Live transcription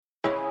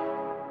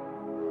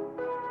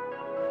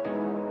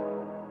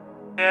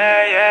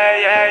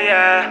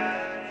Yeah.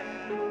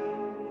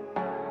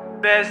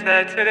 Best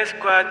head to the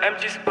squad,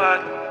 MG spot.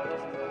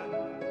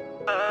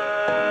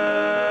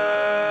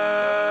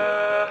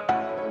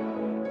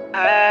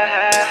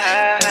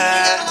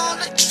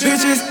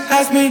 Bitches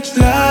ask me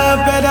love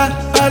better,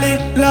 only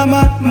love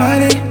my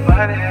money.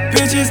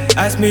 Bitches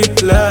ask me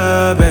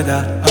love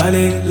better,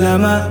 only love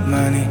my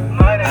money.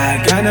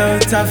 I got no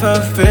time for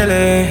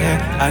feeling,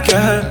 yeah. I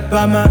care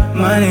about my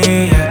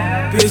money, yeah.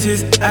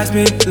 Bitches ask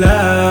me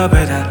love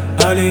better,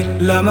 only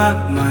love my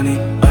money,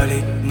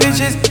 only money.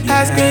 Bitches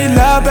ask me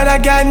love, but I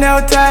got no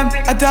time.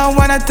 I don't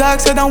wanna talk,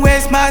 so don't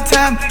waste my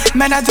time.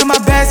 Man, I do my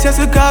best just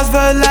to cross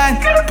the line.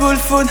 Pull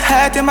food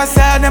hat in my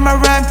side and my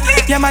rhyme.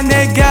 Yeah, my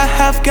nigga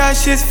half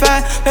cash, she's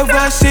fine. The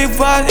world she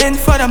was in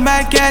for the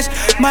mad cash.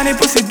 Money,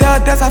 pussy,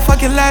 dog, that's our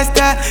fucking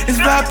lifestyle. It's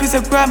rap, piece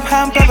of gram,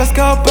 ham, pepper,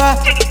 scoper.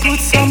 Put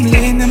some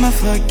lean in my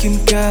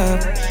fucking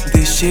cup.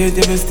 This shit,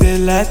 it was still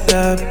light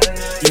up.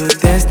 You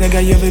dance,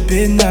 nigga, you will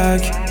be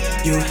knock.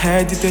 You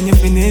heard it and you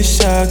finish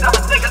shocked.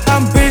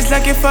 I'm bitch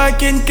like a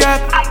fucking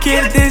cop.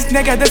 Kill this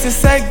nigga, that's a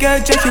side girl.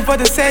 Check you for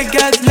the sake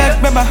God's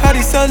luck. But my heart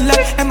is so loud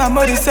and my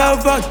mood is so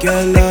raw.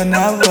 Girl, on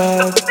I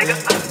walk.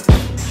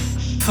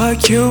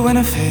 Fuck you when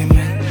I'm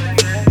famous.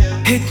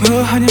 Hit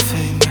more on your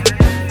fame.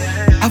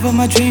 I want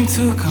my dream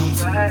to come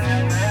true.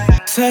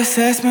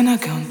 Success, man, I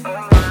count.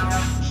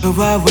 But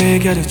why we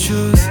gotta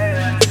choose?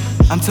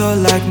 I'm told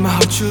like my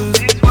heart choose.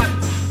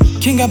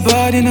 King got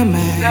body in a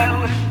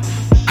man.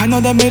 I know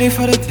that made it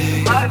for the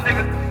day.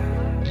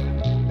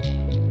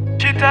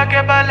 She talk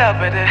about love,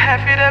 but the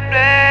happy to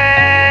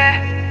play.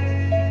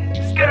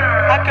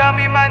 I call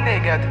me my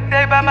nigga to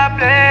stay by my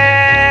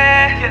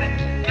place.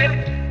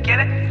 Get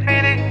it,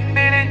 feel it,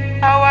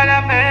 I wanna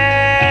make.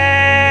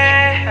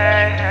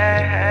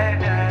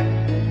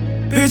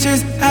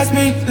 Bitches ask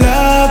me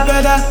love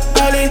better,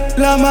 only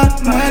love my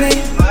money.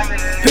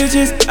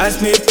 Bitches ask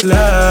me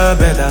love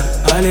better,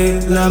 only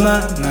love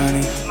my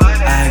money.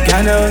 I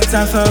got no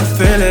time for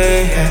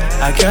feeling,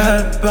 yeah. I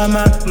care about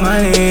my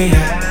money,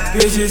 yeah.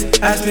 Bitches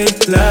ask me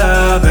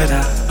love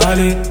better,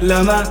 only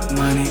love my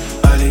money,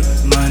 only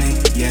money,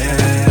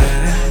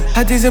 yeah.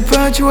 I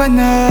disappoint you, I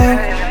know.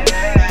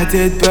 I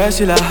did burst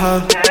you like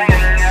hope.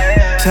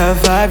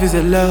 Survive is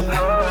a love.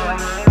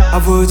 I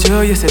would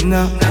you said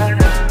no.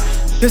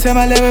 You said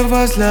my level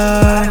was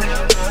low.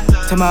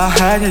 To my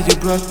heart, yeah, you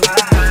broke.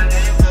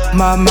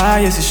 My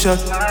mind, yes, it's shook.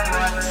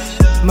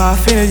 My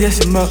feelings, yes,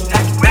 it's more.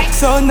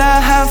 So now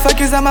I'm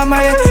focused on my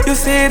money. You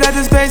see that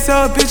the space,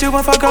 so bitch, you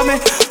won't fuck on me.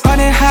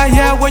 Honey high,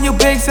 yeah, when you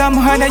big some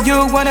honey,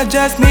 you wanna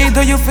judge me.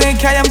 Do you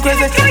think I am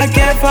crazy? I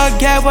can't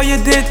forget what you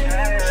did.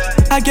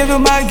 I gave you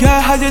my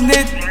girl, how you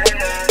need.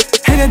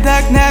 In the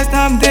darkness,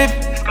 now I'm deep.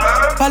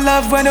 My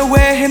love went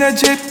away in a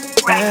jeep,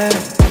 yeah.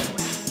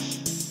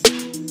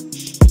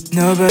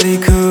 Nobody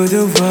could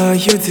do what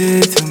you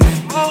did to me.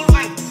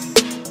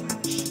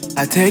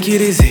 I take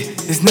it easy,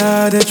 it's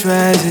not a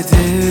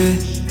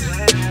tragedy.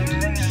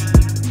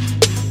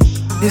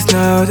 It's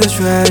not a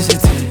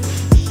tragedy.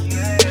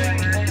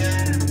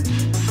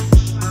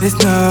 It's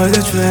not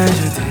a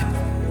tragedy.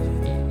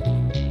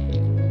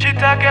 She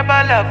talk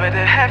about love, but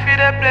the happy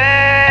to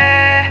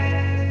play.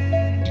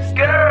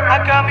 I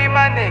call me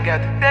my nigga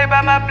to stay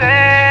by my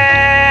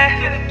place.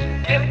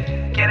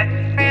 Get it,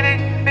 feel it,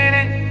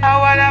 I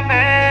wanna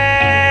make.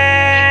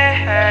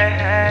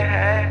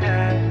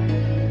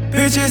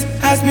 Bitches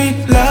ask me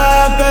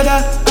love better,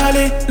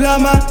 only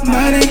love my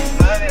money.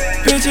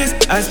 Bitches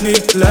ask me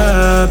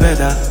love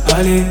better,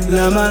 only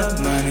love my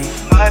money.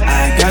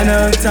 I got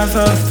no time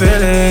for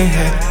feeling,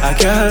 yeah. I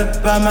care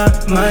about my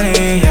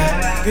money,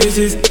 yeah.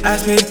 Bitches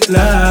ask me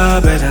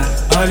love better,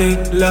 only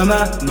love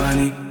my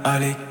money,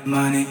 only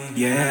money,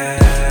 yeah.